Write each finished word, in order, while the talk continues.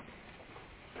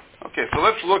Okay, so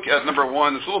let's look at number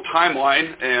one, this little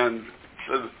timeline, and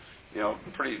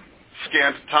pretty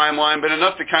scant timeline, but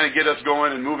enough to kind of get us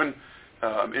going and moving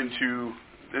into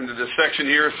this section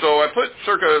here. So I put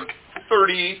circa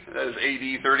 30 as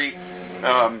AD 30.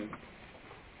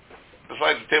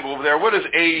 Besides the table over there, what does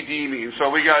AD mean? So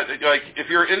we got, like, if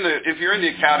you're in the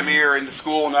academy or in the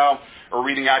school now or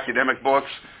reading academic books,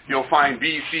 you'll find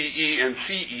BCE and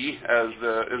CE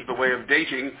as the way of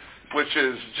dating, which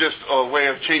is just a way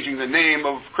of changing the name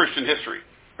of Christian history,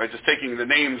 right? Just taking the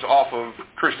names off of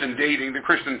Christian dating, the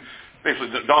Christian, basically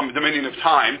the dominion of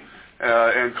time,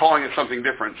 and calling it something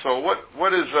different. So what's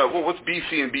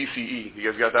BC and BCE?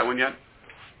 You guys got that one yet?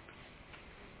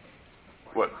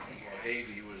 What?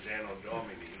 AD was Anno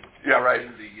Domini. Yeah, right.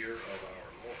 In the year of our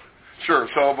Lord. Sure.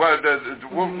 So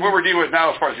what we're dealing with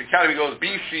now as far as the academy goes,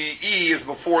 BCE is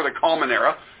before the Common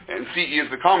Era, and CE is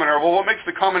the Common Era. Well, what makes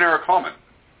the Common Era common?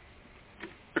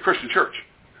 The Christian church,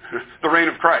 the reign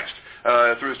of Christ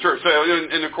through his church. So,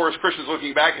 and of course, Christians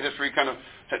looking back at history kind of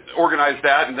organized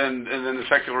that, and then the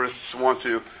secularists want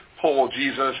to pull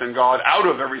Jesus and God out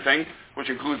of everything, which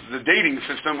includes the dating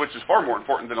system, which is far more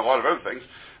important than a lot of other things.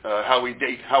 How we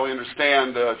date, how we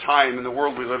understand time in the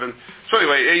world we live in. So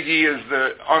anyway, AD is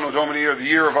the Anno Domini, or the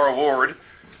year of our Lord,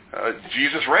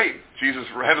 Jesus' reign, Jesus'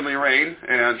 heavenly reign.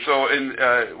 And so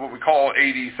in what we call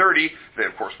AD 30, they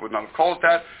of course would not have called it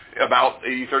that, about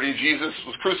AD 30, Jesus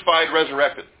was crucified,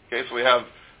 resurrected. Okay, so we have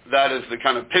that as the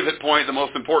kind of pivot point, the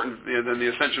most important, than the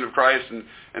ascension of Christ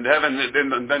and heaven.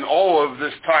 And then all of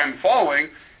this time following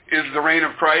is the reign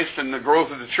of Christ and the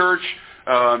growth of the church.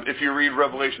 If you read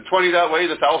Revelation 20 that way,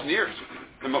 the 1,000 years.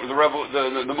 The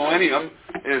millennium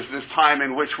is this time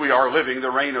in which we are living,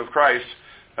 the reign of Christ,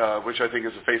 which I think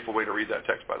is a faithful way to read that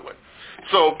text, by the way.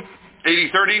 So,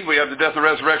 AD 30, we have the death and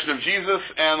resurrection of Jesus,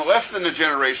 and less than a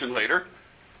generation later,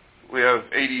 we have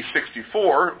AD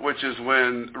 64, which is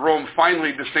when Rome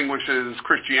finally distinguishes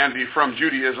Christianity from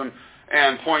Judaism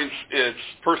and points its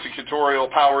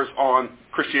persecutorial powers on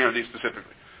Christianity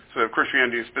specifically. So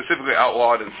Christianity is specifically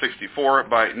outlawed in 64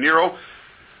 by Nero.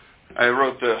 I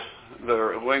wrote the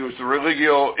language, the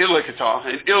religio illicita,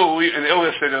 an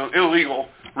illicit, illegal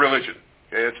religion.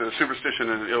 Okay, it's a superstition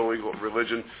and an illegal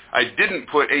religion. I didn't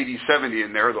put AD 70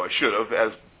 in there, though I should have,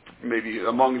 as maybe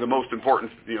among the most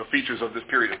important features of this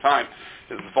period of time,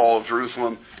 is the fall of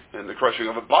Jerusalem and the crushing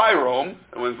of it by Rome.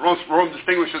 And when Rome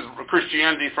distinguishes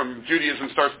Christianity from Judaism,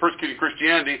 starts persecuting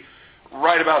Christianity,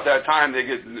 right about that time,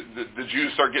 the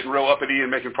Jews start getting real uppity and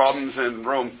making problems, and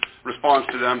Rome responds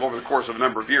to them over the course of a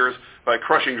number of years by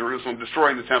crushing Jerusalem,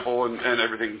 destroying the temple, and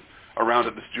everything around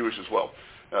it that's Jewish as well.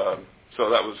 So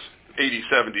that was AD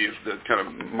 70 is the kind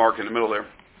of mark in the middle there.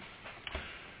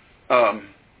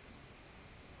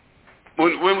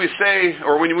 When we say,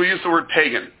 or when we use the word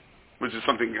pagan, which is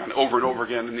something kind of over and over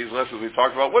again in these lessons we've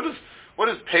talked about, what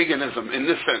is paganism in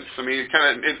this sense? I mean,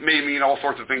 it may mean all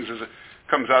sorts of things as it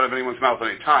comes out of anyone's mouth at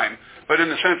any time, but in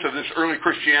the sense of this early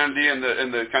Christianity and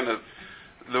the kind of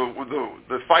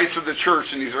the fights of the church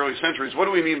in these early centuries, what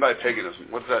do we mean by paganism?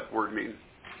 What does that word mean?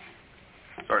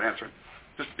 Start answering.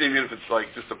 Just even if it's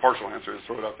like just a partial answer, just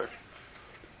throw it out there.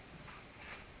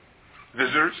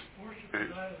 Visitors? Worship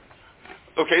of idols.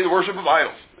 Okay, the worship of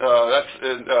idols.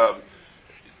 That's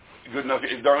good enough.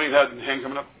 Darlene had a hand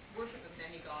coming up. Worship of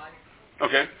many gods.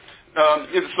 Okay.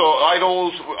 So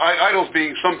idols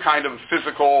being some kind of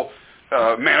physical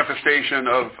manifestation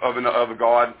of a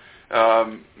god.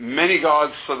 Many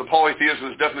gods, so the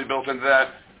polytheism is definitely built into that.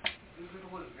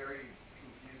 Physical is very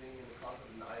confusing in the concept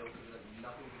of an idol because it has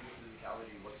nothing to do with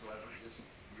physicality whatsoever, just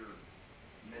your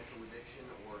mental addiction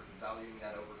or valuing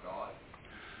that over God.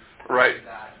 Right.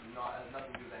 That has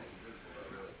nothing to do with anything physical,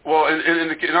 really. Well,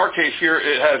 in our case here,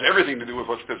 it has everything to do with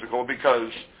what's physical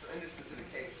because... So in this specific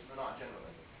case, but not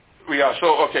generally. Yeah,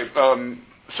 so, okay,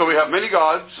 so we have many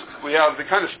gods. We have the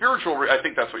kind of spiritual, I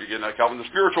think that's what you're getting at, Calvin, the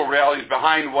spiritual realities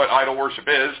behind what idol worship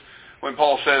is. When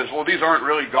Paul says, well, these aren't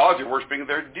really gods you're worshiping,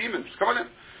 they're demons. Come on in.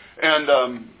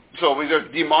 And so these are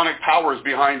demonic powers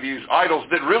behind these idols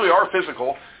that really are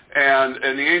physical, and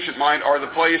in the ancient mind are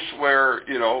the place where,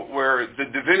 where the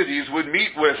divinities would meet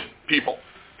with people.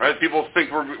 Right? People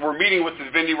think we're meeting with the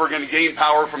divinity, we're going to gain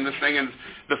power from this thing, and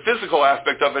the physical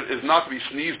aspect of it is not to be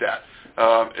sneezed at.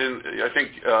 And I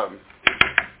think,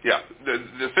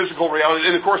 the physical reality,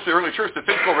 and of course the early church, the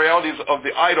physical realities of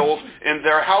the idols in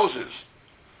their houses,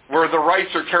 where the rites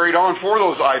are carried on for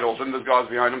those idols and the gods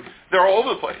behind them, they're all over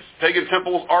the place. Pagan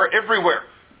temples are everywhere,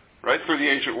 right, through the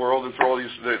ancient world and through all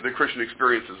these the Christian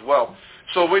experience as well.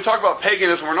 So when we talk about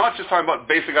paganism, we're not just talking about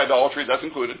basic idolatry, that's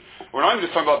included. We're not even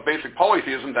just talking about basic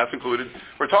polytheism, that's included.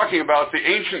 We're talking about the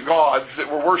ancient gods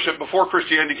that were worshipped before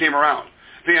Christianity came around.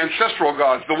 the ancestral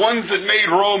gods, the ones that made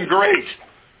Rome great.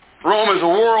 Rome is a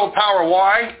world power.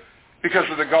 Why? Because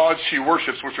of the gods she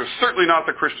worships, which are certainly not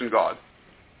the Christian God.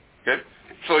 Okay?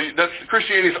 So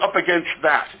Christianity is up against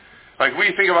that. Like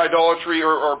we think of idolatry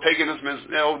or paganism as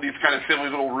these kind of silly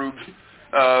little rubes,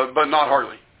 but not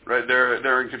hardly. Right?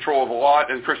 They're in control of a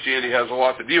lot, and Christianity has a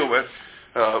lot to deal with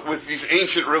these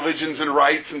ancient religions and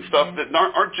rites and stuff that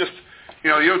aren't just, you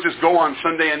don't just go on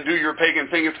Sunday and do your pagan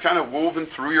thing. It's kind of woven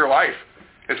through your life.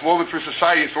 It's woven through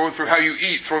society. It's woven through how you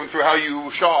eat. It's woven through how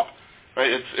you shop.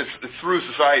 Right? It's through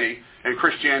society, and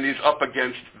Christianity is up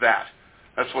against that.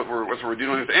 That's what we're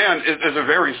dealing with, and it's a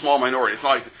very small minority. It's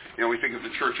not like we think of the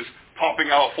church as popping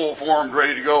out full formed,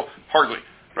 ready to go. Hardly,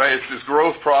 right? It's this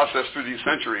growth process through these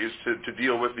centuries to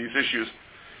deal with these issues.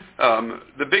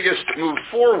 The biggest move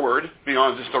forward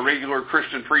beyond just the regular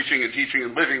Christian preaching and teaching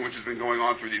and living, which has been going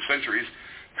on through these centuries,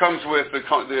 comes with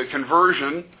the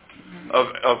conversion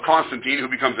of Constantine, who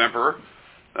becomes emperor,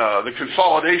 the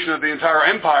consolidation of the entire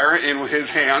empire in his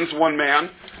hands, one man.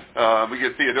 We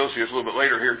get Theodosius a little bit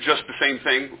later here, just the same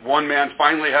thing. One man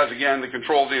finally has, again, the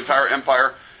control of the entire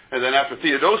empire. And then after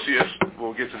Theodosius,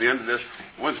 we'll get to the end of this,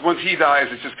 once he dies,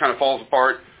 it just kind of falls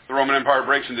apart. The Roman Empire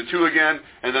breaks into two again,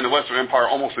 and then the Western Empire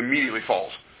almost immediately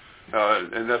falls.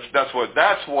 And that's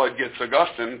what gets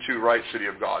Augustine to write City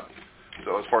of God.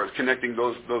 So as far as connecting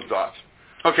those dots.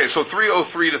 Okay, so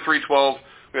 303 to 312,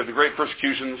 we have the Great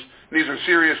Persecutions. These are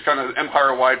serious kind of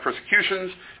empire-wide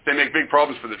persecutions. They make big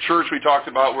problems for the church. We talked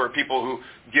about where people who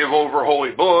give over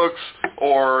holy books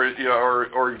or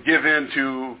give in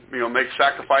to make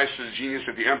sacrifices to the genius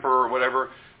of the emperor or whatever.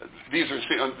 These are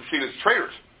seen as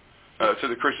traitors to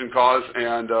the Christian cause,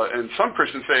 and some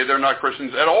Christians say they're not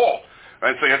Christians at all.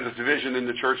 Right? So you have this division in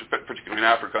the church, particularly in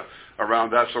Africa,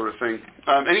 around that sort of thing.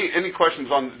 Any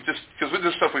questions on just because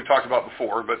this is stuff we've talked about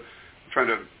before, but I'm trying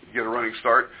to get a running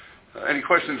start. Any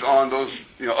questions on those,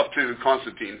 up to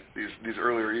Constantine, these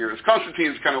earlier years?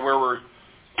 Constantine's kind of where we're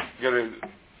going to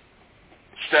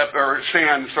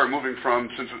start moving from,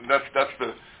 since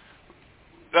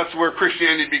that's where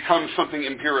Christianity becomes something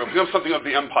imperial, becomes something of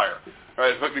the empire,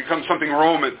 right? It becomes something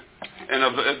Roman, and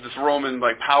of this Roman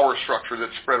power structure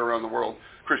that's spread around the world.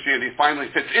 Christianity finally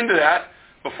fits into that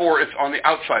before it's on the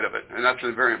outside of it, and that's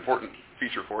a very important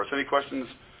feature for us. Any questions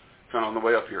kind of on the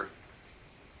way up here?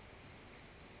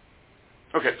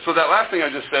 Okay, so that last thing I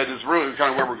just said is really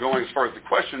kind of where we're going as far as the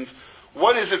questions.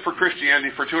 What is it for Christianity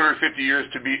for 250 years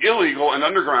to be illegal and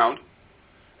underground,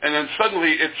 and then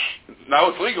suddenly it's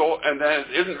legal, and then it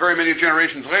isn't very many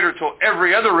generations later till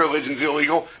every other religion's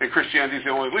illegal, and Christianity is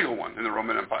the only legal one in the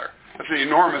Roman Empire? That's an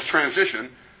enormous transition,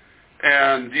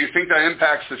 and do you think that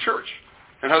impacts the church,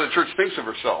 and how the church thinks of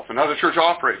herself, and how the church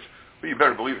operates? Well, you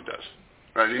better believe it does,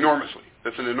 right, enormously.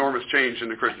 That's an enormous change in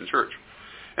the Christian church.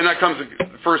 And that comes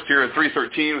first here in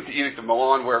 313 with the Edict of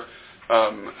Milan, where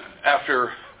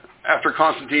after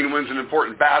Constantine wins an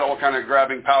important battle, kind of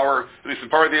grabbing power, at least in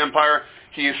part of the empire,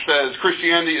 he says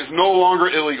Christianity is no longer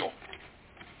illegal.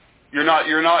 You're not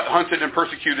hunted and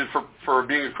persecuted for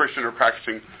being a Christian or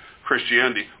practicing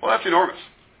Christianity. Well, that's enormous.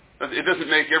 It doesn't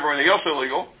make everything else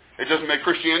illegal. It doesn't make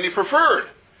Christianity preferred.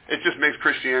 It just makes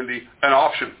Christianity an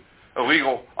option, a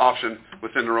legal option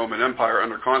within the Roman Empire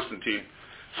under Constantine.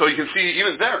 So you can see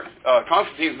even there,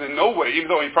 Constantine's in no way, even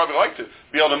though he'd probably like to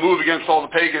be able to move against all the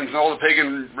pagans and all the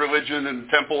pagan religion and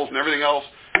temples and everything else,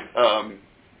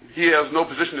 he has no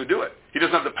position to do it. He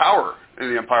doesn't have the power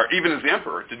in the empire, even as the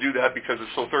emperor, to do that because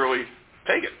it's so thoroughly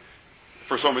pagan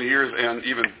for so many years and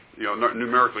even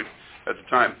numerically at the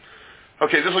time.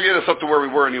 Okay, this will get us up to where we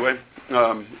were anyway.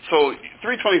 So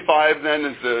 325 then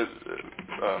is the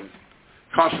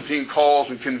Constantine calls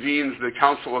and convenes the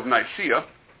Council of Nicaea.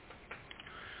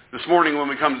 This morning when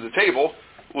we come to the table,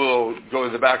 we'll go to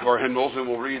the back of our hymnals and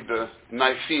we'll read the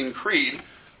Nicene Creed,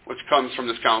 which comes from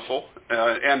this council,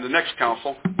 and the next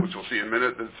council, which we'll see in a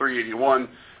minute, the 381,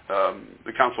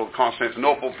 the Council of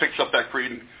Constantinople, picks up that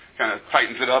creed and kind of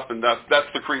tightens it up, and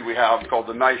that's the creed we have called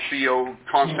the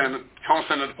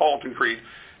Niceo-Constantinopolitan Creed.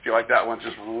 If you like that one, it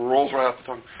just rolls right off the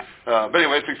tongue. But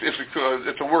anyway,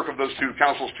 it's a work of those two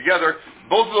councils together.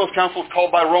 Both of those councils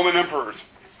called by Roman emperors.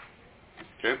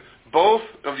 Okay? Both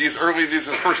of these are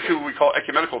the first two we call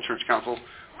ecumenical church councils,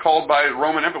 called by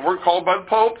Roman emperors. They weren't called by the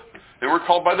Pope. They weren't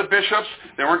called by the bishops.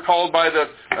 They weren't called by the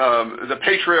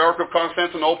Patriarch of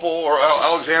Constantinople or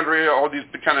Alexandria or these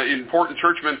kind of important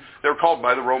churchmen. They were called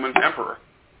by the Roman emperor,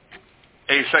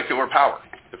 a secular power,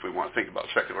 if we want to think about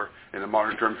secular in a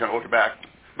modern term, kind of look back.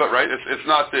 But right, it's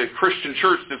not the Christian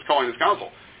church that's calling this council.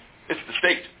 It's the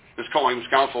state that's calling this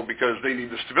council because they need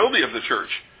the stability of the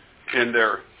church in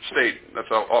their state. That's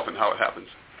often how it happens.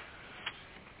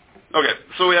 Okay,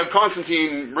 so we have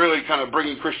Constantine really kind of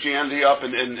bringing Christianity up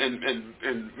and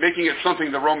making it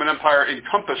something the Roman Empire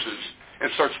encompasses and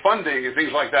starts funding and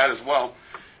things like that as well.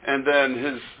 And then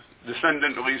his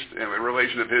descendant, at least in a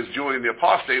relation of his, Julian the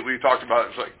Apostate, we talked about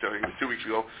it, I think 2 weeks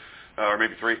ago, or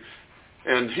maybe 3.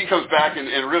 And he comes back and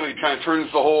really kind of turns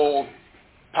the whole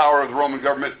power of the Roman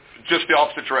government just the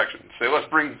opposite direction. Say, let's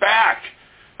bring back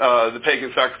the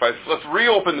pagan sacrifices. Let's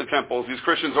reopen the temples. These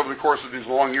Christians, over the course of these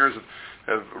long years,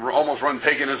 have almost run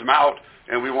paganism out,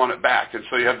 and we want it back. And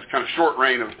so you have this kind of short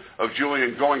reign of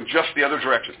Julian going just the other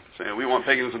direction, saying we want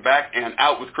paganism back and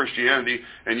out with Christianity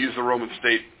and use the Roman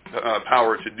state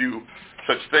power to do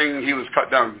such thing. He was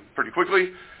cut down pretty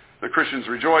quickly. The Christians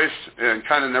rejoiced and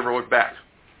kind of never looked back.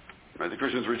 Right? The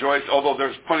Christians rejoiced, although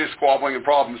there's plenty of squabbling and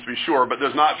problems to be sure, but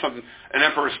there's not an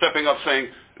emperor stepping up saying,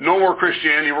 no more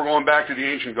Christianity, we're going back to the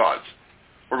ancient gods.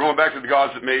 We're going back to the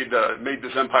gods that made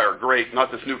this empire great,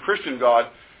 not this new Christian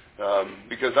God,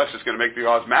 because that's just going to make the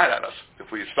gods mad at us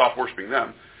if we stop worshiping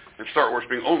them and start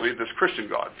worshiping only this Christian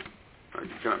God. Right?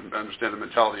 You can understand the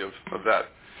mentality of that.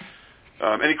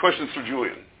 Any questions for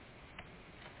Julian?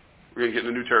 We're going to get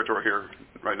into new territory here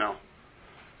right now.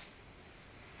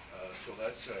 So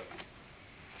that's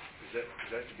is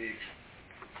that to be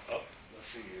up? Let's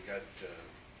see, you got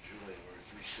Julian, we're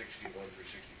 361,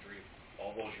 363.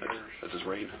 All those years. That's his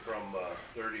reign. From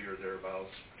 30 or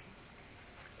thereabouts.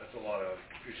 That's a lot of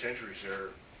few centuries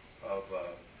there of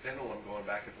pendulum going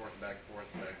back and forth and back and forth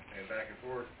and back and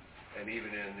forth. And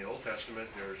even in the Old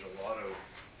Testament, there's a lot of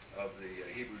the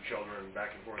Hebrew children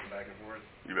back and forth and back and forth.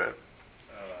 You bet.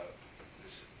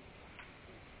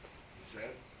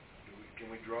 Can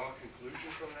we draw a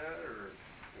conclusion from that, or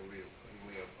can we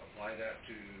apply that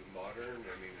to modern?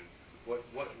 I mean, what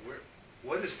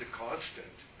is the constant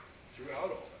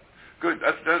throughout all that? Good.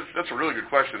 That's a really good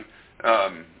question.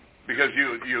 Because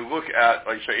you look at,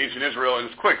 like say, ancient Israel, and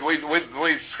it's quick. The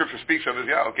way Scripture speaks of it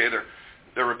is, okay,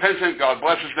 they're repentant. God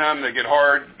blesses them. They get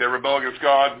hard. They rebel against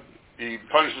God. He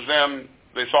punishes them.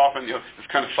 They soften. This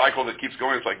kind of cycle that keeps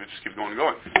going. It's like it just keeps going and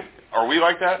going. Are we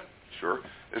like that? Sure.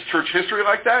 Is church history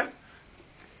like that?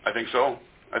 I think so.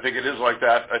 I think it is like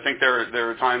that. I think there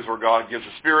are times where God gives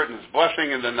a spirit and his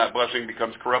blessing, and then that blessing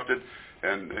becomes corrupted,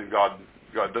 and God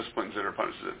disciplines it or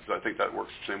punishes it. So I think that works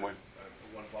the same way.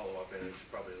 One follow-up, and it's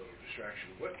probably a little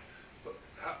distraction.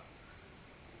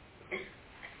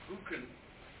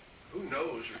 Who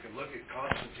knows or can look at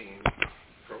Constantine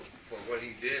for what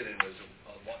he did and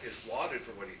is lauded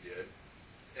for what he did,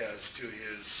 as to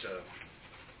his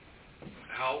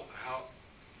how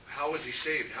was he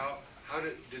saved? How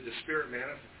did the Spirit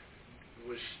manifest?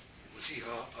 Was he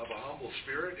of a humble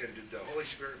spirit, and did the Holy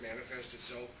Spirit manifest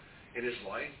itself in his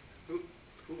life? Who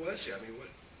was he? I mean,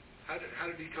 how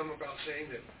did he come about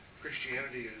saying that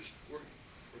Christianity is we're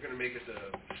going to make it the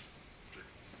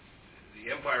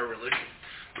empire religion?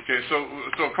 Okay, so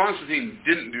Constantine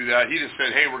didn't do that. He just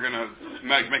said, hey, we're going to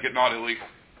make it not illegal.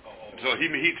 So he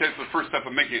takes the first step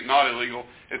of making it not illegal.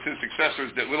 It's his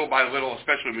successors that little by little,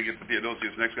 especially when we get to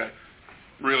Theodosius, next guy,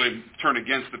 really turn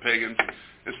against the pagans.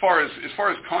 As far as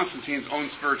Constantine's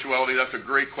own spirituality, that's a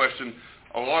great question.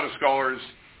 A lot of scholars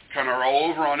kind of are all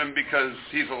over on him because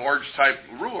he's a large type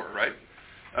ruler, right?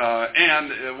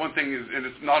 And one thing is, and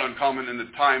it's not uncommon in the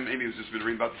time, Amy's just been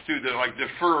reading about this too, to like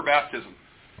defer baptism,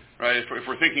 right? If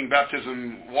we're thinking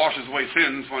baptism washes away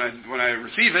sins when I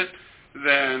receive it,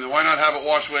 then why not have it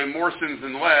wash away more sins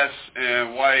than less?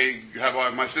 And why have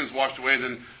my sins washed away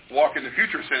than walk into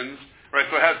future sins? Right,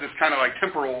 so it has this kind of like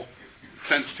temporal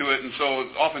sense to it, and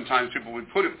so oftentimes people would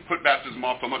put baptism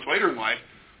off till much later in life,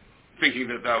 thinking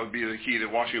that would be the key to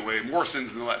washing away more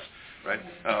sins than less, right?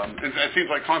 And it seems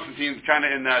like Constantine's kind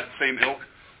of in that same ilk.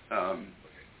 Okay,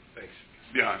 thanks.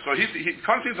 Yeah, so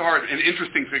Constantine's a hard and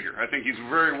interesting figure. I think he's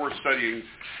very worth studying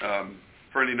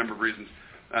for any number of reasons.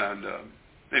 And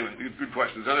anyway, good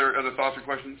questions. Other thoughts or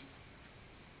questions?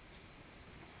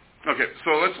 Okay,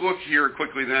 so let's look here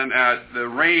quickly then at the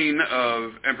reign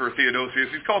of Emperor Theodosius.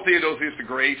 He's called Theodosius the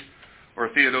Great, or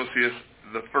Theodosius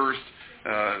the First.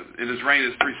 And his reign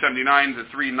is 379 to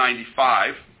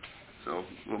 395, so a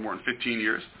little more than 15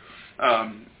 years.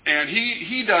 And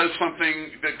he does something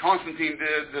that Constantine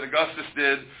did, that Augustus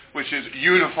did, which is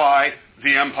unify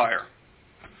the empire.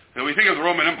 And we think of the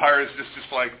Roman Empire as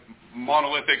just like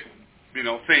monolithic,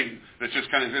 thing that's just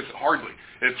kind of this hardly.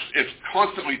 It's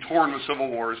constantly torn with civil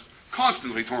wars.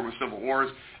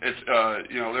 It's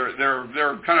there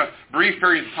are kind of brief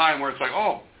periods of time where it's like,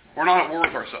 oh, we're not at war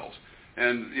with ourselves.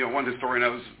 And one historian I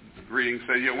was reading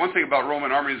said, one thing about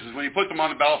Roman armies is when you put them on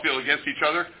the battlefield against each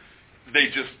other, they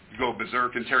just go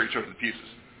berserk and tear each other to pieces.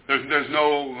 There's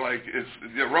no, like,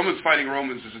 Romans fighting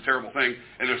Romans is a terrible thing,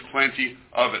 and there's plenty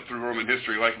of it through Roman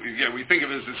history. Like, again, we think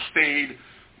of it as a staid,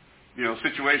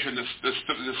 situation, this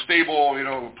stable,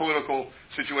 political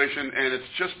situation, and it's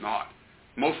just not.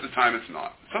 Most of the time it's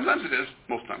not. Sometimes it is,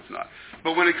 most of the time it's not.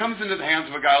 But when it comes into the hands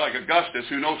of a guy like Augustus,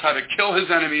 who knows how to kill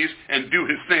his enemies and do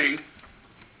his thing,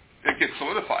 it gets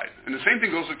solidified. And the same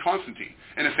thing goes with Constantine,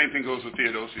 and the same thing goes with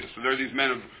Theodosius. So there are these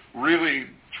men of really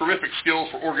terrific skills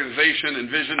for organization and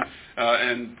vision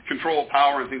and control of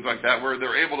power and things like that, where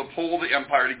they're able to pull the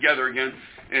empire together again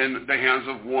in the hands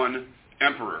of one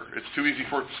emperor. It's too easy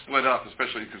for it to split up,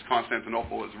 especially because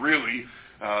Constantinople is really,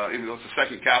 even though it's the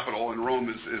second capital, and Rome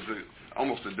is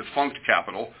almost a defunct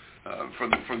capital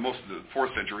for most of the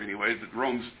 4th century anyway.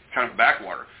 Rome's kind of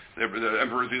backwater. The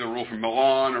emperors either rule from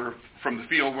Milan or from the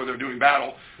field where they're doing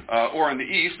battle, or in the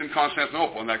east in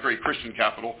Constantinople, in that great Christian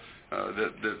capital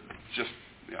that just,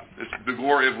 it's the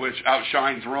glory of which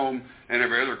outshines Rome and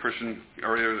every other Christian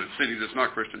or every other city that's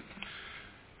not Christian.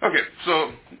 Okay,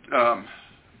 so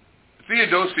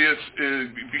Theodosius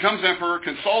becomes emperor,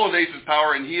 consolidates his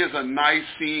power, and he is a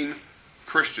Nicene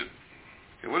Christian.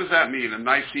 Okay, what does that mean, a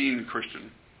Nicene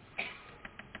Christian?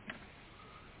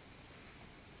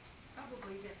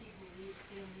 Probably that he believes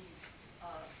in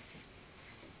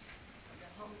the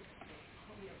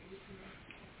homoousios.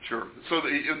 Sure. So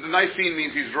the Nicene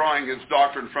means he's drawing his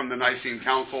doctrine from the Nicene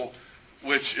Council,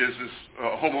 which is this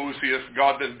homoousios,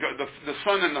 God, the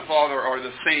Son and the Father are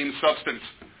the same substance,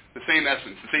 the same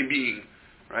essence, the same being.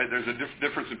 Right? There's a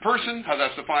difference in person, how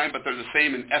that's defined, but they're the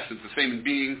same in essence, the same in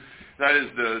being. That is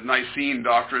the Nicene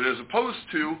doctrine, as opposed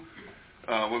to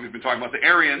what we've been talking about, the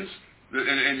Arians.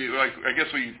 I guess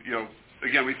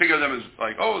again, we think of them as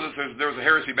like, there was a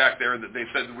heresy back there that they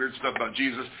said weird stuff about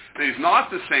Jesus. That he's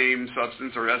not the same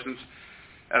substance or essence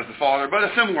as the Father, but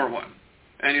a similar one.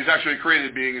 And he's actually a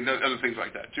created being and other things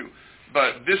like that too.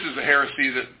 But this is a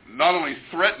heresy that not only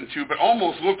threatened to, but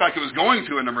almost looked like it was going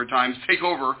to a number of times take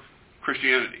over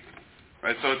Christianity.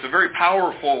 Right? So it's a very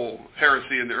powerful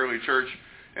heresy in the early church.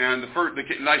 And the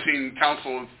Nicene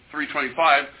Council of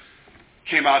 325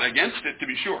 came out against it, to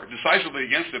be sure, decisively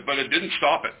against it, but it didn't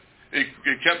stop it.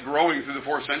 It kept growing through the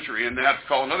 4th century, and they have to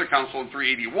call another council in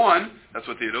 381, that's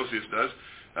what Theodosius does,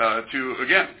 to,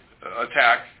 again,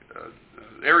 attack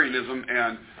Arianism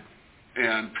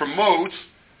and promote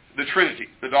the Trinity,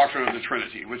 the doctrine of the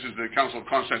Trinity, which is the Council of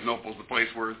Constantinople, is the place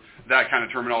where that kind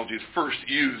of terminology is first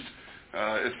used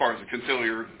as far as the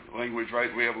conciliar language, right?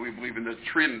 We believe in the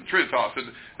Trinitas,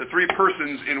 the three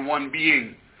persons in one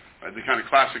being, right? The kind of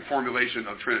classic formulation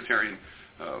of Trinitarian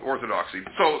orthodoxy.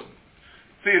 So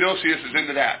Theodosius is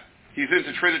into that. He's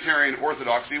into Trinitarian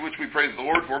orthodoxy, which we praise the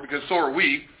Lord for, because so are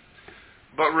we.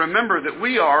 But remember that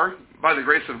we are, by the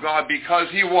grace of God, because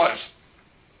he was.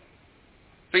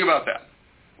 Think about that.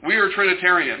 We are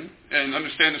Trinitarian and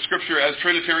understand the Scripture as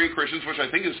Trinitarian Christians, which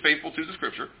I think is faithful to the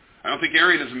Scripture. I don't think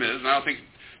Arianism is, and I don't think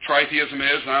tritheism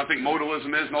is, and I don't think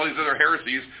modalism is, and all these other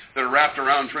heresies that are wrapped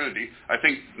around Trinity. I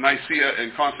think Nicaea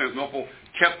and Constantinople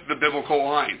kept the biblical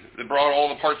line. They brought all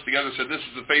the parts together and said, this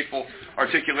is a faithful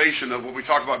articulation of what we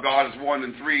talk about God as one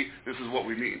and three. This is what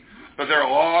we mean. But there are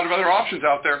a lot of other options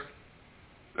out there.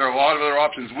 There are a lot of other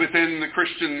options within the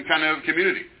Christian kind of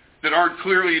community that aren't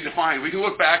clearly defined. We can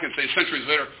look back and say centuries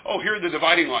later, here are the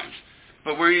dividing lines.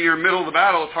 But when you're in the middle of the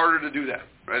battle, it's harder to do that.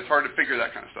 Right? It's hard to figure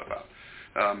that kind of stuff out.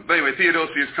 But anyway,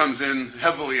 Theodosius comes in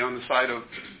heavily on the side of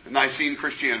Nicene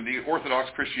Christianity, Orthodox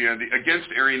Christianity, against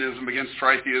Arianism, against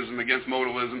tritheism, against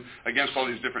modalism, against all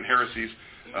these different heresies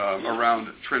around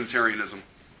Trinitarianism,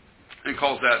 and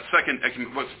calls that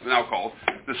what's now called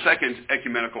the Second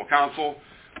Ecumenical Council.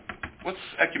 What's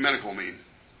ecumenical mean?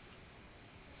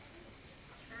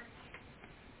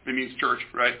 It means church,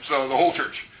 right? So the whole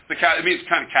church. It means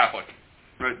kind of Catholic,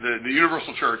 right? The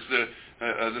universal church.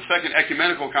 The Second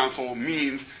Ecumenical Council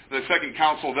means the second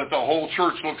council that the whole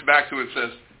church looks back to and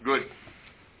says, good,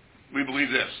 we believe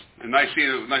this. And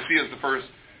Nicaea is the first,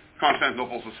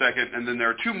 Constantinople is the second, and then there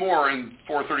are two more in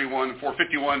 431 and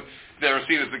 451 that are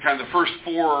seen as the kind of the first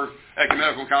four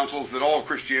ecumenical councils that all of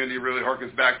Christianity really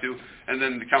harkens back to, and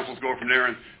then the councils go from there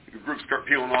and groups start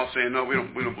peeling off saying, no, we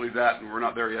don't believe that, and we're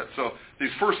not there yet. So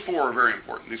these first four are very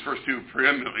important. These first two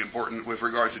preeminently important with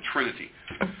regard to Trinity.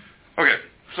 Okay,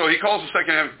 so he calls the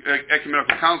Second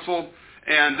Ecumenical Council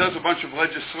and does a bunch of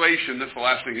legislation, that's the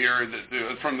last thing here,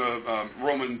 from the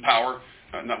Roman power,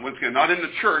 not in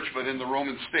the church, but in the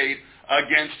Roman state,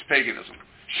 against paganism.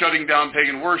 Shutting down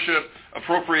pagan worship,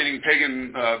 appropriating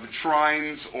pagan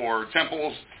shrines or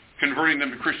temples, converting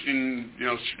them to Christian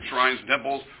shrines and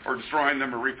temples, or destroying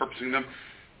them or repurposing them.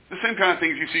 The same kind of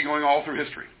things you see going all through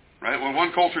history. right? When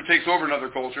one culture takes over another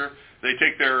culture, they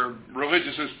take their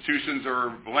religious institutions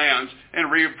or lands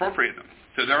and reappropriate them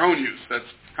to their own use. That's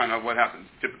kind of what happens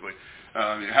typically.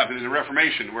 It happened in the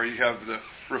Reformation, where you have the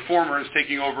reformers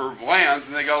taking over lands,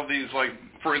 and they got all these, like,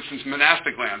 for instance,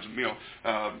 monastic lands,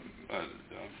 trying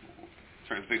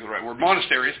to think of the right word,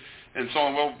 monasteries, and so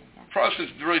on. Well,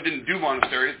 Protestants really didn't do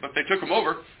monasteries, but they took them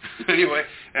over anyway,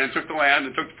 and took the land,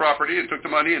 and took the property, and took the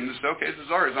money, and said, okay, this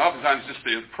is ours. And oftentimes just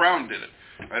the crown did it,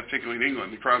 right? Particularly in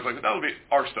England. The crown's like, that'll be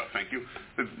our stuff, thank you.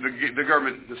 The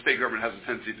government, the state government has a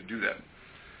tendency to do that.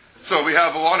 So we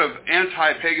have a lot of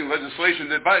anti-pagan legislation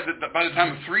that by the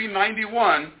time of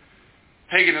 391,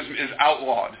 paganism is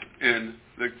outlawed in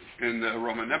the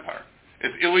Roman Empire.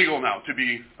 It's illegal now to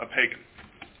be a pagan.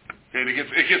 And it gets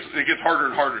harder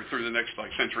and harder through the next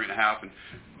century and a half.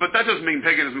 But that doesn't mean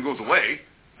paganism goes away.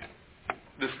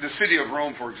 The city of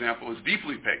Rome, for example, is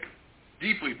deeply pagan.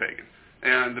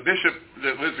 And the bishop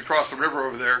that lives across the river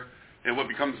over there in what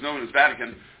becomes known as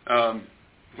Vatican,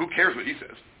 who cares what he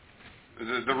says?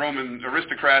 The Roman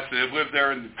aristocrats that have lived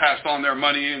there and passed on their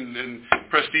money and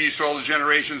prestige to all the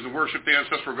generations and worship the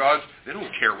ancestral gods, they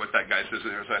don't care what that guy says on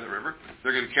the other side of the river.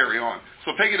 They're going to carry on.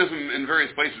 So paganism in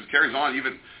various places carries on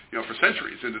even for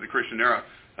centuries into the Christian era.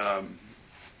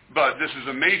 But this is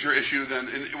a major issue then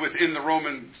within the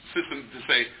Roman system to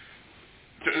say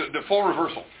the full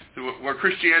reversal, where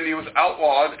Christianity was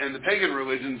outlawed and the pagan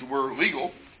religions were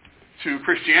legal, to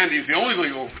Christianity is the only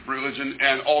legal religion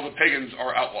and all the pagans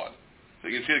are outlawed. So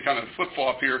you can see the kind of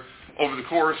flip-flop here over the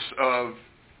course of,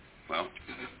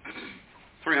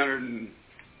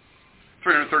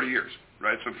 330 years,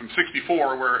 right? So from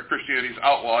 64, where Christianity is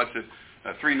outlawed, to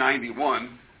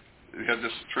 391, we had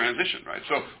this transition, right?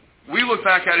 So we look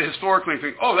back at it historically and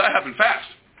think, oh, that happened fast,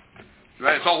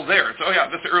 right? It's all there. It's, oh, yeah,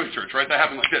 that's the early church, right? That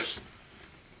happened like this.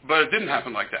 But it didn't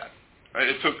happen like that, right?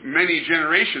 It took many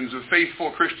generations of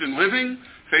faithful Christian living,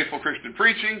 faithful Christian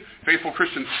preaching, faithful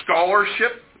Christian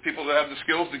scholarship, people that have the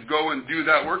skills to go and do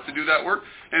that work,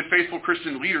 and faithful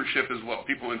Christian leadership as well,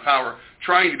 people in power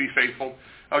trying to be faithful.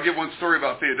 I'll give one story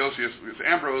about Theodosius. It's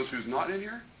Ambrose, who's not in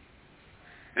here.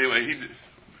 Anyway,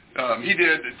 he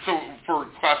did, so for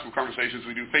classical conversations,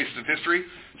 we do Faces of History,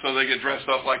 so they get dressed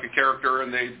up like a character,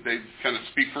 and they kind of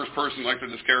speak first person like they're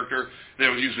this character. They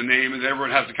don't use the name, and everyone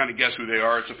has to kind of guess who they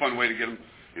are. It's a fun way to get them,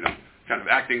 kind of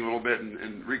acting a little bit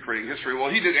and recreating history.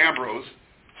 Well, he did Ambrose,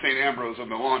 St. Ambrose of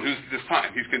Milan, who's this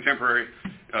time. He's contemporary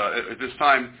at this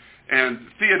time. And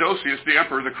Theodosius, the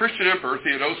emperor, the Christian emperor,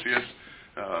 Theodosius,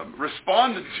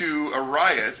 responded to a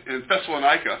riot in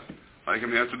Thessalonica.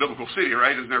 That's a biblical city,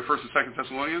 right? Isn't there 1st and 2nd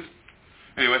Thessalonians?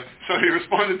 Anyway, so he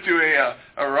responded to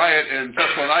a riot in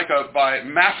Thessalonica by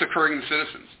massacring the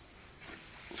citizens.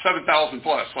 7,000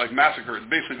 plus, massacred.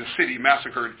 Basically the city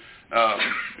massacred,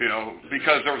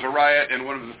 because there was a riot and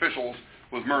one of his officials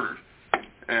was murdered.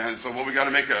 And so, we got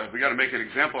to make an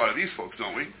example out of these folks,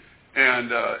 don't we?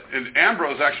 And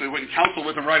Ambrose actually went and counseled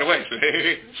with them right away. Said,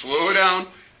 hey, slow down,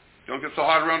 don't get so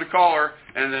hot around the collar.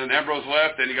 And then Ambrose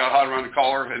left, and he got hot around the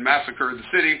collar and massacred the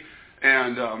city.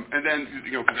 And then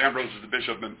because Ambrose is the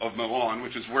bishop of Milan,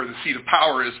 which is where the seat of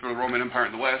power is for the Roman Empire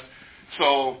in the West.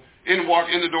 So in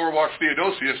the door walks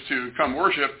Theodosius to come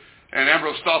worship, and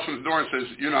Ambrose stops him at the door and says,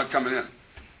 "You're not coming in.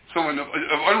 Someone of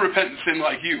unrepentant sin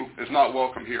like you is not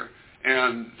welcome here."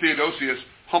 And Theodosius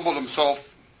humbled himself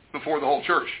before the whole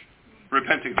church,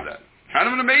 repenting of that. Kind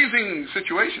of an amazing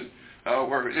situation,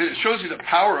 where it shows you the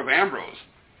power of Ambrose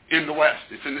in the West.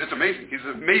 It's amazing. He's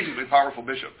an amazingly powerful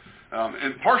bishop,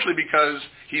 and partially because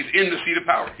he's in the seat of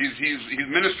power. He's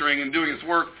ministering and doing his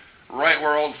work right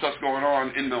where all the stuff's going on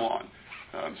in Milan.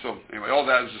 So anyway, all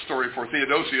that is a story for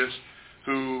Theodosius,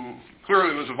 who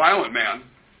clearly was a violent man,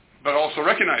 but also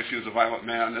recognized he was a violent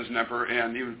man as an emperor,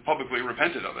 and even publicly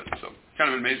repented of it. So, kind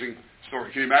of an amazing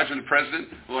story. Can you imagine the president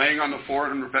laying on the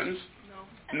floor in repentance?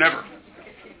 No. Never.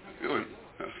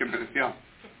 Yeah.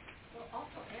 Well,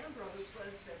 also Ambrose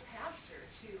was the pastor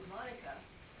to Monica.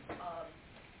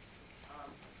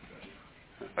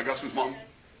 Augustine's mom.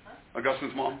 Huh?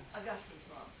 Augustine's mom. Augustine's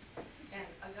mom. And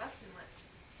Augustine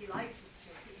he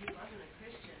wasn't a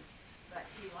Christian, but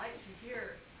he liked to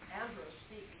hear Ambrose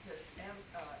speak because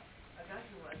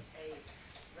Augustine was a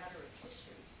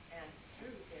rhetorician, and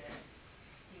through it,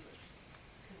 he was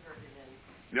converted in.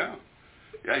 Yeah.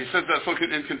 Yeah, he says that. So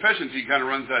in Confessions, he kind of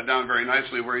runs that down very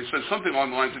nicely, where he says something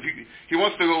along the lines of he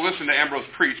wants to go listen to Ambrose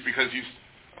preach because he's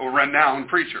a renowned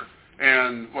preacher.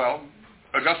 And,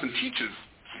 Augustine teaches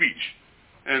speech.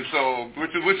 And so,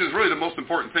 which is really the most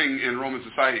important thing in Roman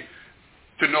society,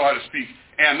 to know how to speak.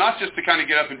 And not just to kind of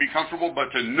get up and be comfortable, but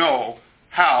to know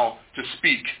how to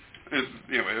speak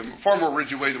a far more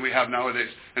rigid way than we have nowadays.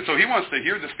 And so he wants to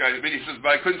hear this guy. I mean, he says, but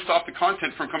I couldn't stop the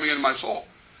content from coming into my soul.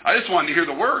 I just wanted to hear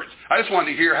the words. I just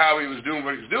wanted to hear how he was doing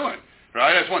what he was doing.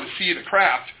 Right? I just wanted to see the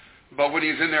craft. But when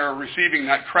he's in there receiving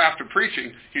that craft of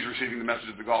preaching, he's receiving the message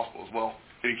of the gospel as well.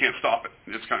 And he can't stop it.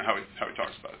 It's kind of how he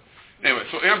talks about it. Anyway,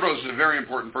 so Ambrose is a very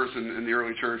important person in the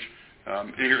early church.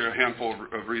 And here are a handful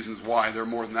of reasons why. There are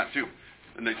more than that too.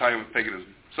 And they tie in with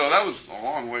paganism. So that was a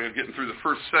long way of getting through the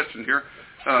first section here.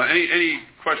 Any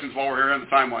questions while we're here on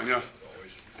the timeline? Yeah.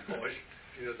 Always.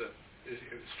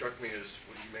 It struck me as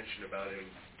when you mentioned about him,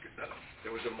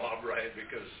 there was a mob riot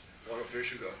because one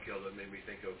official got killed. It made me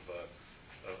think of a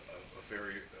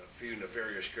few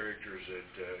nefarious characters that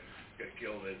got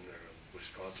killed in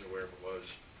Wisconsin, wherever it was.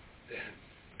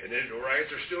 And then the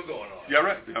riots are still going on. Yeah,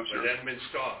 right. Yeah, but sure. it hasn't been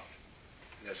stopped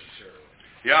necessarily.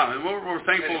 Yeah, and we're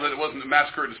thankful that it wasn't a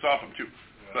massacre to stop them, too.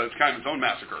 But it's kind of its own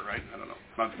massacre, right? I don't know.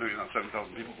 Maybe not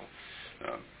 7,000 people.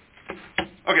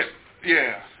 Okay.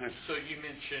 Yeah. So you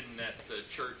mentioned that the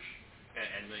church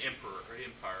and the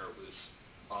empire was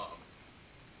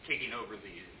taking over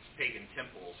these pagan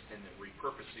temples and then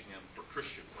repurposing them for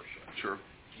Christian worship. Sure.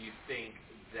 Do you think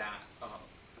that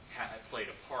played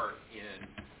a part in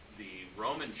the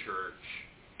Roman church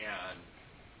and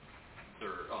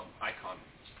their icons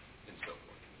and so forth?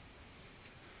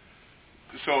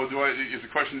 So is the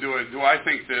question, do I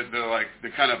think that the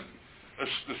kind of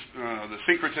the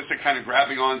syncretistic kind of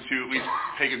grabbing onto at least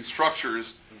pagan structures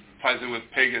ties in with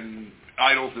pagan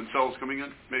idols themselves coming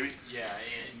in, maybe? Yeah,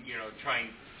 and trying,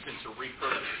 since they're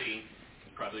repurposing,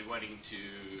 probably wanting to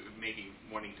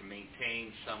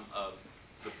maintain some of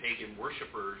the pagan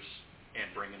worshipers and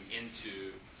bring them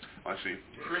into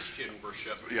Christian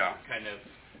worship. Yeah. Kind of.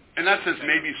 In that sense,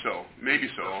 maybe so.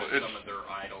 It's some of their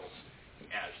idols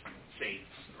as saints.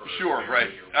 Sure, right.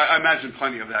 I imagine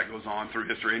plenty of that goes on through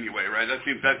history anyway, right? That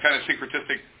kind of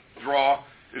syncretistic draw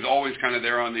is always kind of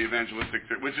there on the evangelistic,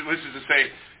 which is to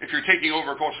say, if you're taking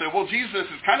over a culture, say, well, Jesus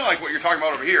is kind of like what you're talking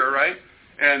about over here, right?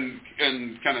 And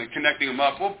kind of connecting them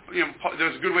up. Well,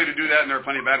 there's a good way to do that, and there are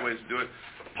plenty of bad ways to do it.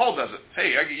 Paul does it.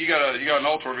 Hey, you got an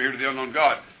altar over here to the unknown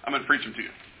God. I'm going to preach him to you.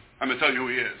 I'm going to tell you who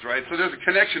he is, right? So there's a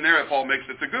connection there that Paul makes.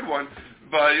 It's a good one,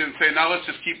 but you say, now let's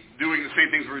just keep doing the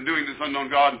same things we're doing to this unknown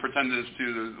God and pretend that it's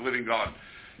to the living God,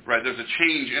 right? There's a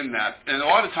change in that. And a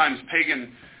lot of times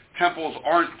pagan temples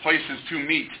aren't places to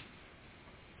meet.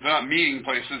 They're not meeting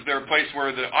places. They're a place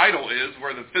where the idol is,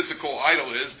 where the physical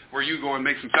idol is, where you go and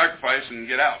make some sacrifice and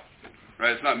get out,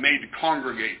 right? It's not made to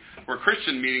congregate, where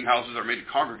Christian meeting houses are made to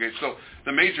congregate. So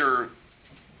the major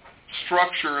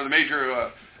structure, the major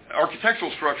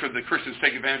architectural structure that Christians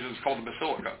take advantage of is called the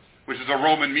basilica, which is a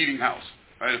Roman meeting house,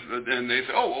 right? And they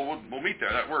say, oh, well, we'll meet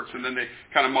there. That works. And then they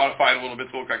kind of modify it a little bit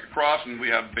to look like a cross, and we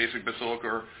have basic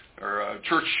basilica or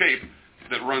church shape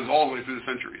that runs all the way through the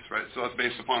centuries, right? So that's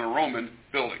based upon a Roman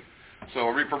building. So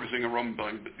repurposing a Roman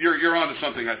building. But you're onto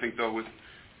something, I think, though, with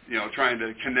trying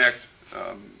to connect.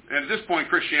 And at this point,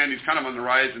 Christianity is kind of on the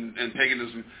rise, and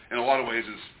paganism, in a lot of ways,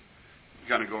 is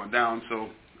kind of going down. So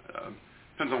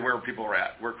depends on where people are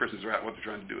at, where Christians are at, what they're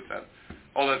trying to do with that.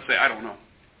 All that to say, I don't know.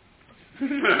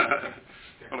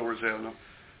 What words say, I don't know.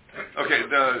 Okay,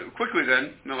 quickly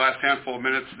then, in the last handful of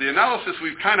minutes, the analysis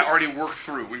we've kind of already worked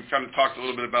through. We've kind of talked a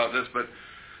little bit about this, but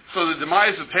so the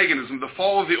demise of paganism, the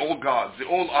fall of the old gods, the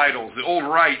old idols, the old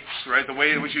rites, right, the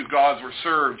way in which these gods were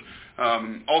served,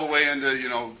 all the way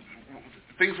into,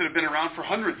 things that have been around for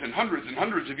hundreds and hundreds and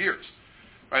hundreds of years,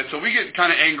 right? So we get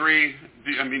kind of angry.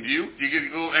 Do you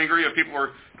get a little angry if people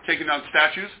are taking down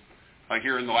statues? Like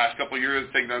here in the last couple of years,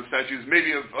 taking down statues,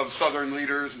 maybe of Southern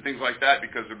leaders and things like that,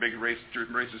 because they're big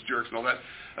racist jerks and all that.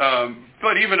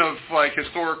 But even of like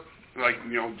historic,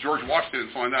 George Washington and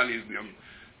so on.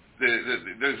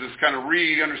 There's this kind of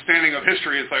re-understanding of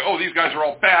history. It's like, oh, these guys are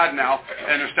all bad now,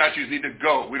 and their statues need to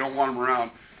go. We don't want them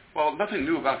around. Well, nothing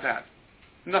new about that.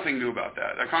 Nothing new about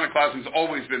that. Iconoclasm has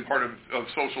always been part of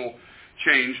social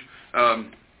change.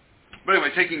 But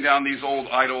anyway, taking down these old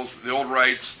idols, the old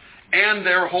rites, and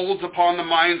their holds upon the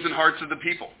minds and hearts of the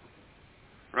people.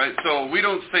 Right? So we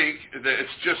don't think that it's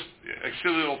just a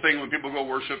silly little thing when people go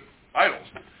worship idols.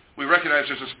 We recognize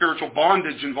there's a spiritual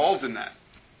bondage involved in that.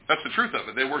 That's the truth of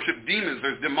it. They worship demons.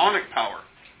 There's demonic power.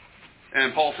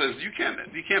 And Paul says you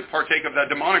can't partake of that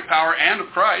demonic power and of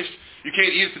Christ. You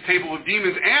can't eat at the table of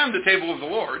demons and the table of the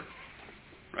Lord.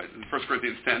 Right? In 1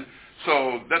 Corinthians 10.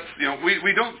 So that's,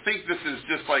 we don't think this is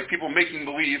just like people making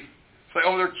believe. It's like,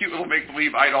 oh, they're cute little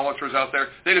make-believe idolaters out there.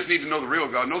 They just need to know the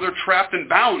real God. No, they're trapped and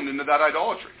bound into that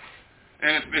idolatry.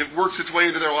 And it works its way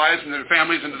into their lives, into their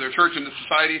families, into their church, into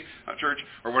society, church,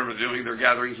 or whatever they're doing, their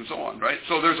gatherings and so on, right?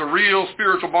 So there's a real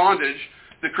spiritual bondage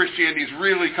that Christianity is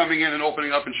really coming in and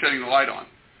opening up and shedding the light on,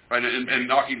 right, and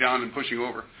knocking down and pushing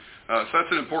over. So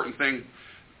that's an important thing.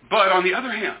 But on the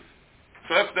other hand,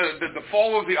 so that's the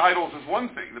fall of the idols is one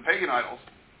thing, the pagan idols.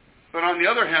 But on the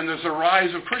other hand, there's a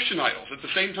rise of Christian idols at the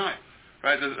same time,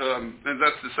 right? And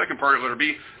that's the second part of letter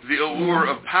B, the allure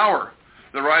of power,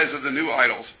 the rise of the new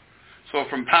idols. So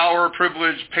from power,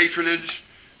 privilege, patronage.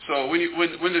 So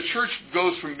when the church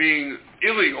goes from being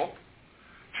illegal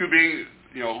to being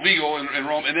legal in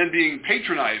Rome, and then being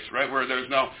patronized, right, where there's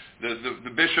now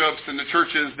the bishops and the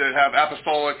churches that have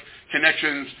apostolic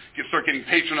connections start getting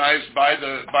patronized by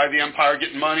the empire,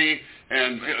 getting money,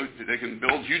 and they can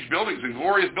build huge buildings and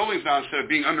glorious buildings now instead of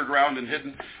being underground and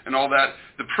hidden and all that.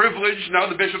 The privilege, now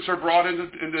the bishops are brought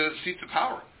into seats of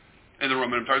power in the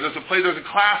Roman Empire. There's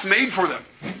a class made for them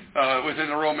within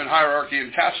the Roman hierarchy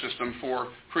and caste system for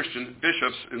Christian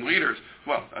bishops and leaders.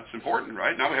 Well, that's important,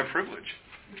 right? Now we have privilege.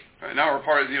 Right, now we're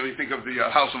part of, you think of the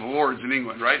House of Lords in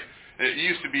England, right? It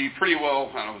used to be pretty well,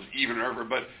 I don't know if it was even or ever,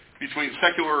 but between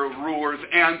secular rulers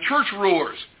and church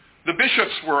rulers. The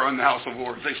bishops were in the House of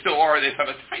Lords. They still are. They have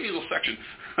a tiny little section.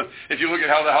 If you look at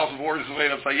how the House of Lords is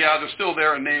laid up, it's like, yeah, they're still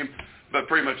there in name, but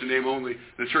pretty much in name only.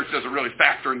 The church doesn't really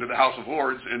factor into the House of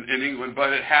Lords in England,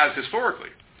 but it has historically.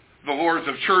 The lords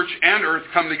of church and earth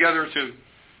come together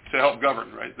to help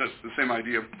govern, right? That's the same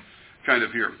idea kind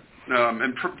of here.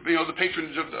 And the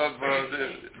patronage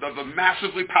of the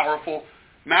massively powerful,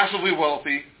 massively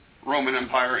wealthy Roman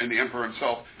Empire and the emperor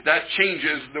himself. That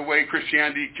changes the way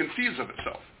Christianity conceives of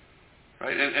itself,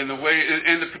 right? And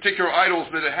the particular idols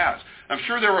that it has. I'm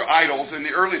sure there were idols in the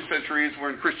early centuries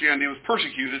when Christianity was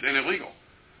persecuted and illegal.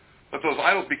 But those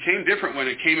idols became different when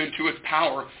it came into its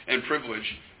power and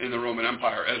privilege in the Roman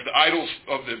Empire. As the idols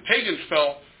of the pagans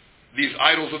fell, these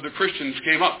idols of the Christians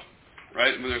came up,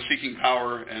 right? When they're seeking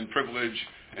power and privilege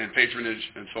and patronage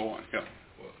and so on. Yeah.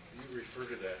 Well, you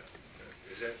refer to that.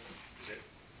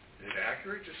 Is it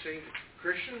accurate to say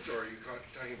Christians, or are you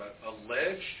talking about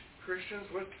alleged Christians?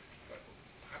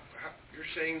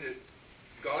 You're saying that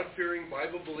God-fearing,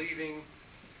 Bible-believing,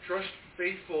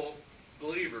 trust-faithful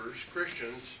believers,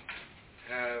 Christians,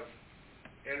 have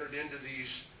entered into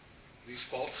these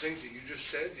false things that you just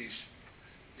said,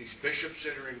 these bishops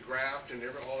that are in graft and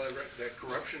all that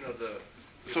corruption of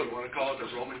if you want to call it the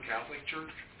Roman Catholic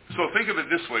Church? So think of it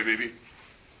this way, maybe.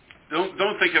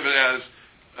 Don't think of it as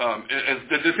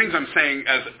the things I'm saying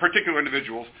as particular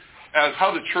individuals, as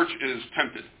how the church is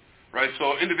tempted, right?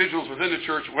 So individuals within the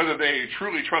church, whether they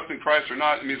truly trust in Christ or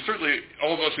not, I mean, certainly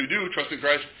all of us who do trust in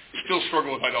Christ still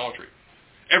struggle with idolatry.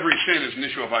 Every sin is an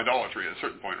issue of idolatry at a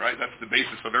certain point, right? That's the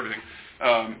basis of everything.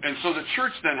 And so the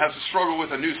church then has to struggle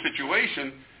with a new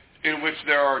situation in which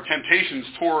there are temptations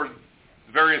toward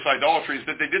various idolatries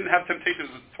that they didn't have temptations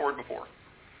toward before,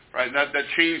 right? That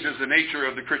changes the nature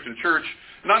of the Christian church.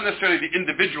 Not necessarily the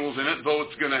individuals in it, though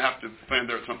it's going to have to land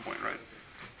there at some point, right?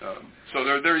 So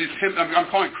there are these. I'm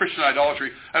calling Christian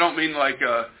idolatry. I don't mean like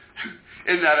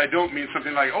in that I don't mean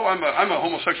something like, oh, I'm a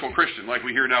homosexual Christian, like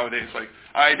we hear nowadays. Like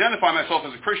I identify myself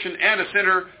as a Christian and a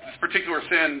sinner. This particular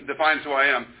sin defines who I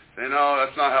am. And no,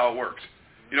 that's not how it works.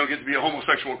 You don't get to be a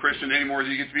homosexual Christian any more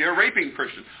than you get to be a raping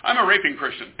Christian. I'm a raping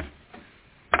Christian.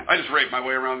 I just rape my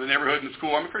way around the neighborhood and it's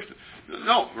cool. I'm a Christian.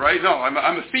 No, right? No, I'm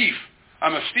a thief.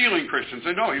 I'm a stealing Christian.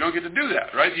 So no, you don't get to do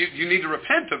that, right? You need to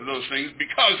repent of those things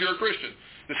because you're a Christian.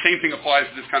 The same thing applies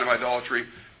to this kind of idolatry,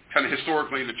 kind of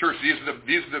historically in the church. These are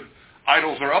the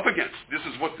idols they're up against. This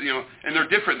is what, and they're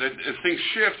different. As things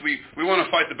shift, we want to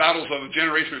fight the battles of a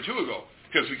generation or two ago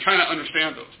because we kind of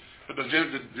understand those. But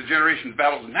the generation's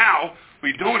battles now,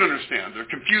 we don't understand. They're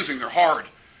confusing. They're hard,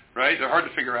 right? They're hard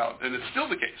to figure out. And it's still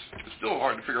the case. It's still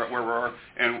hard to figure out where we are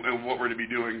and what we're to be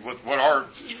doing, what our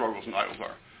struggles and idols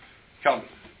are. Calvin.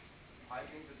 I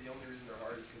think that the only reason they're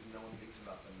hard is because no one thinks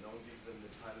about them. No one gives them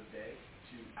the time of day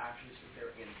to actually sit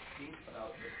there and think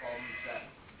about the problems that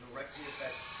directly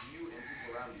affect you and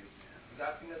people around you. Because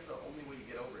I think that's the only way you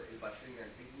get over it is by sitting there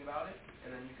and thinking about it,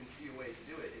 and then you can see a way to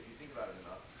do it if you think about it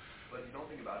enough. But if you don't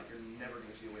think about it, you're never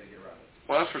going to see a way to get around it.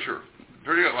 Well, that's for sure.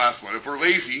 Very good last one. If we're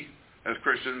lazy as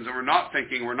Christians and we're not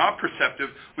thinking, we're not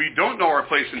perceptive, we don't know our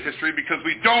place in history because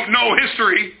we don't know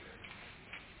history.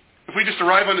 If we just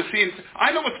arrive on the scene,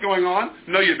 I know what's going on.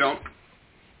 No, you don't.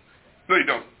 No, you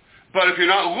don't. But if you're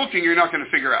not looking, you're not going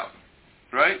to figure out.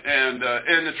 Right? And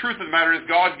the truth of the matter is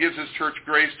God gives His church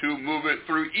grace to move it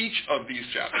through each of these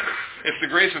chapters. It's the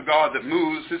grace of God that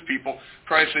moves His people.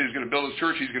 Christ said He's going to build His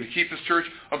church. He's going to keep His church.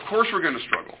 Of course we're going to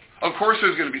struggle. Of course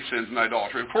there's going to be sins and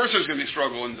idolatry. Of course there's going to be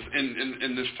struggle in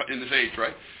this age,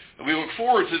 right? And we look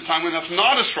forward to the time when that's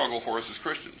not a struggle for us as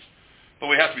Christians. But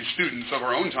we have to be students of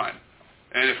our own time.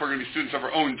 And if we're going to be students of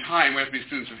our own time, we have to be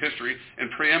students of history and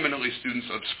preeminently students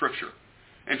of Scripture.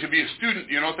 And to be a student,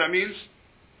 you know what that means?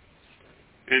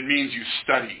 It means you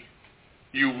study.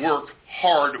 You work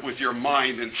hard with your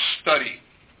mind and study.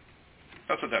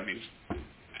 That's what that means. Do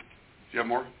you have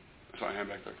more? I saw a hand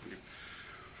back there.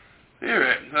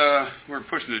 Anyway, we're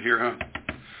pushing it here, huh?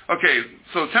 Okay,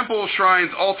 so temples,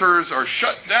 shrines, altars are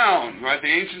shut down, right? The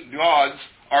ancient gods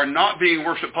are not being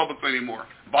worshipped publicly anymore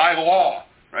by law,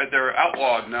 right? They're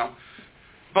outlawed now.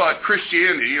 But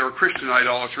Christianity, or Christian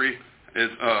idolatry,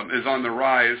 is on the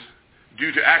rise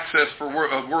due to access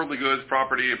of worldly goods,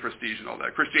 property, and prestige and all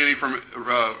that. Christianity from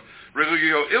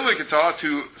religio illicita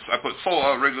to, I put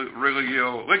sola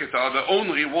religio licita, the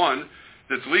only one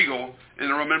that's legal in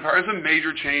the Roman Empire, is a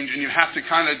major change, and you have to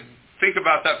kind of think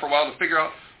about that for a while to figure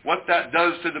out what that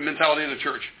does to the mentality of the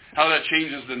church, how that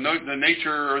changes the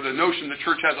nature or the notion the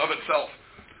church has of itself.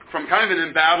 From kind of an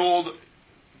embattled,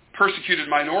 persecuted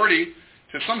minority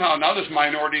to somehow now this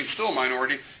minority is still a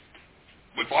minority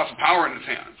with lots of power in its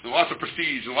hands, and lots of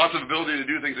prestige, and lots of ability to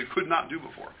do things it could not do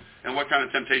before. And what kind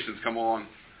of temptations come along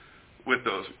with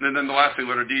those. And then the last thing,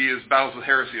 letter D, is battles with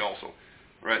heresy also.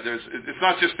 Right? It's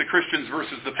not just the Christians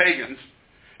versus the pagans.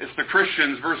 It's the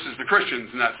Christians versus the Christians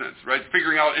in that sense. Right?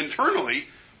 Figuring out internally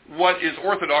what is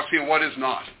orthodoxy and what is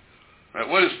not. Right?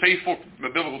 What is faithful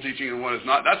biblical teaching and what is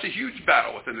not. That's a huge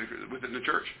battle within the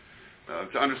church.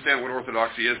 To understand what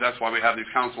orthodoxy is, that's why we have these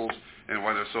councils and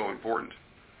why they're so important.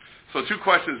 So 2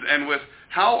 questions end with,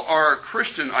 how are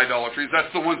Christian idolatries, that's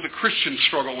the ones that Christians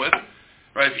struggle with.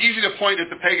 Right? It's easy to point at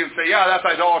the pagan and say, yeah, that's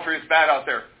idolatry, it's bad out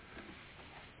there.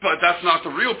 But that's not the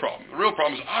real problem. The real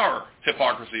problem is our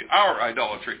hypocrisy, our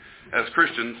idolatry as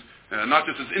Christians, not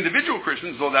just as individual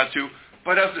Christians, though that too,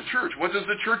 but as the church. What does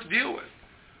the church deal with?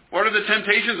 What are the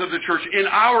temptations of the church in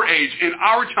our age, in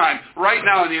our time, right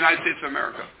now in the United States of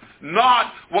America?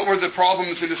 Not what were the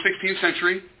problems in the 16th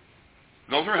century.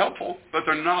 Those are helpful, but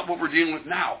they're not what we're dealing with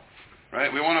now.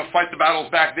 Right? We want to fight the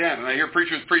battles back then. And I hear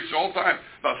preachers preach all the time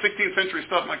about 16th century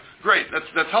stuff. I'm like, great,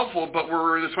 that's helpful, but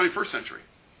we're in the 21st century.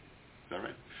 Is that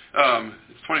right?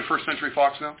 It's 21st century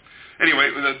Fox now.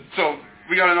 Anyway, so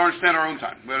we got to understand our own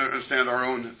time. We got to understand our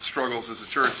own struggles as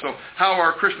a church. So how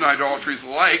are Christian idolatries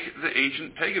like the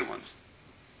ancient pagan ones?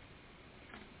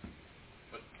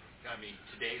 But, I mean,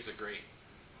 today is a great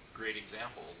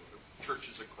example.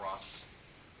 Churches across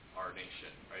our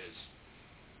nation, right,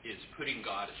 is putting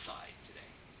God aside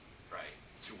today, right,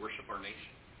 to worship our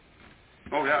nation.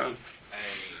 Oh, yeah.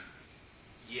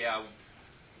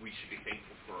 We should be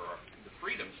thankful for the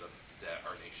freedoms that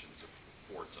our nation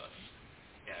affords us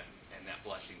and that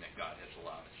blessing that God has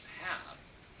allowed us to have.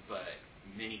 But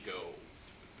many go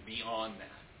beyond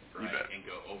that, right, and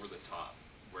go over the top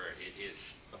where it is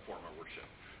a form of worship.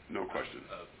 No question.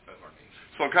 Of our nation.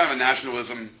 So kind of a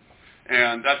nationalism,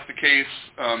 and that's the case,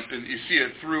 and you see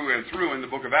it through and through in the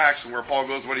book of Acts, and where Paul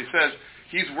goes, what he says,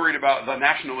 he's worried about the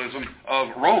nationalism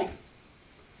of Rome.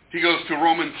 He goes to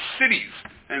Roman cities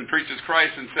and preaches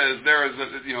Christ and says there is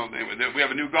we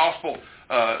have a new gospel.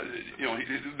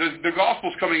 The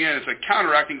gospel's coming in. It's a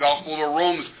counteracting gospel to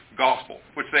Rome's gospel,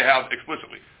 which they have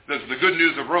explicitly. There's the good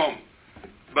news of Rome,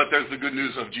 but there's the good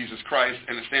news of Jesus Christ,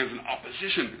 and it stands in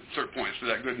opposition at certain points to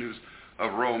that good news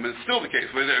of Rome. And it's still the case.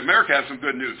 America has some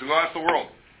good news. So that's the world.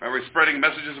 Are we spreading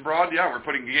messages abroad? Yeah, we're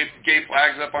putting gay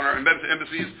flags up on our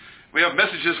embassies. We have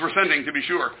messages we're sending, to be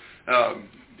sure.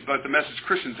 But the message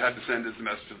Christians have to send is the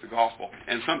message of the gospel.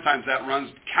 And sometimes that runs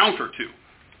counter to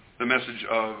the message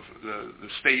of the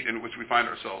state in which we find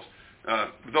ourselves.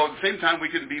 Though at the same time, we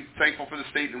can be thankful for the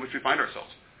state in which we find ourselves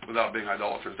without being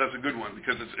idolaters. That's a good one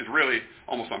because it's really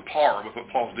almost on par with what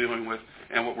Paul's dealing with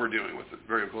and what we're dealing with.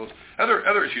 Very close.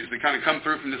 Other issues that kind of come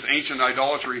through from this ancient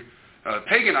idolatry,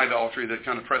 pagan idolatry that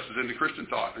kind of presses into Christian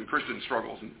thought and Christian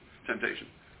struggles and temptation.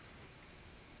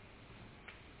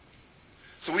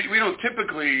 So we don't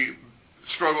typically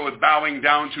struggle with bowing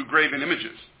down to graven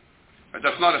images. Right?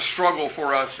 That's not a struggle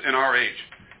for us in our age.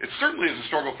 It certainly is a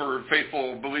struggle for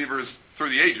faithful believers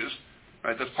through the ages.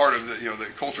 Right? That's part of the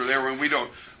culture there. When we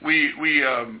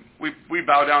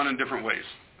bow down in different ways.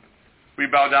 We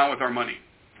bow down with our money.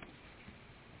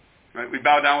 Right? We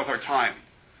bow down with our time.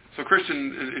 So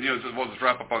Christian, we'll just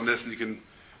wrap up on this, and you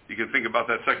can think about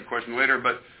that second question later.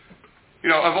 But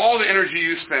of all the energy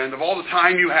you spend, of all the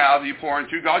time you have that you pour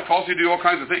into, God calls you to do all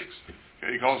kinds of things.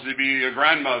 Okay? He calls you to be a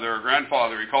grandmother, a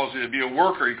grandfather. He calls you to be a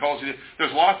worker. He calls you to...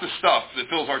 There's lots of stuff that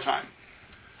fills our time.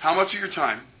 How much of your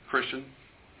time, Christian,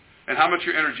 and how much of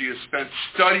your energy is spent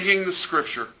studying the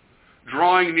Scripture,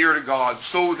 drawing near to God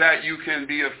so that you can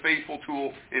be a faithful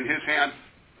tool in His hand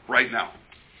right now?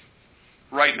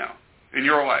 Right now. In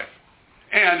your life.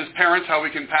 And as parents, how we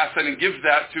can pass that and give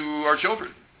that to our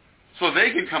children, so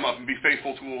they can come up and be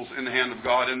faithful tools in the hand of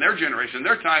God in their generation,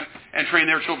 their time, and train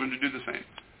their children to do the same.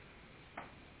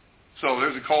 So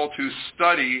there's a call to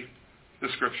study the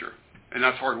Scripture, and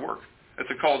that's hard work. It's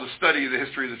a call to study the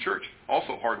history of the church,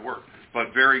 also hard work,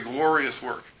 but very glorious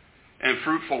work and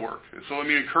fruitful work. And so let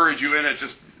me encourage you in it,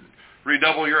 just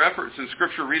redouble your efforts in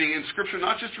Scripture, reading in Scripture,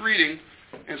 not just reading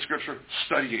in Scripture,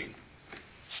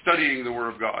 studying the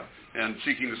Word of God and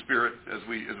seeking the Spirit as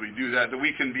we do that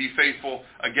we can be faithful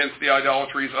against the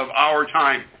idolatries of our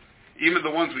time, even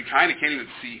the ones we kind of can't even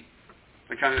see.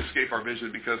 They kind of escape our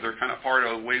vision because they're kind of part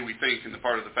of the way we think and the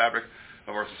part of the fabric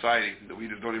of our society that we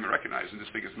just don't even recognize and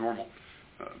just think it's normal.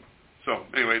 So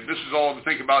anyway, this is all to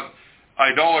think about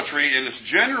idolatry in its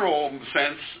general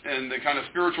sense and the kind of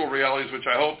spiritual realities, which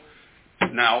I hope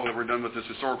now that we're done with this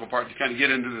historical part to kind of get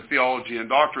into the theology and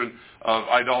doctrine of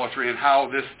idolatry and how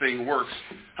this thing works,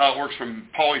 how it works from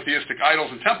polytheistic idols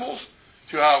and temples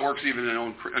to how it works even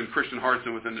in Christian hearts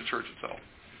and within the church itself.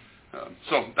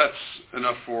 So that's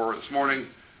enough for this morning.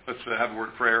 Let's have a word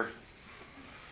of prayer.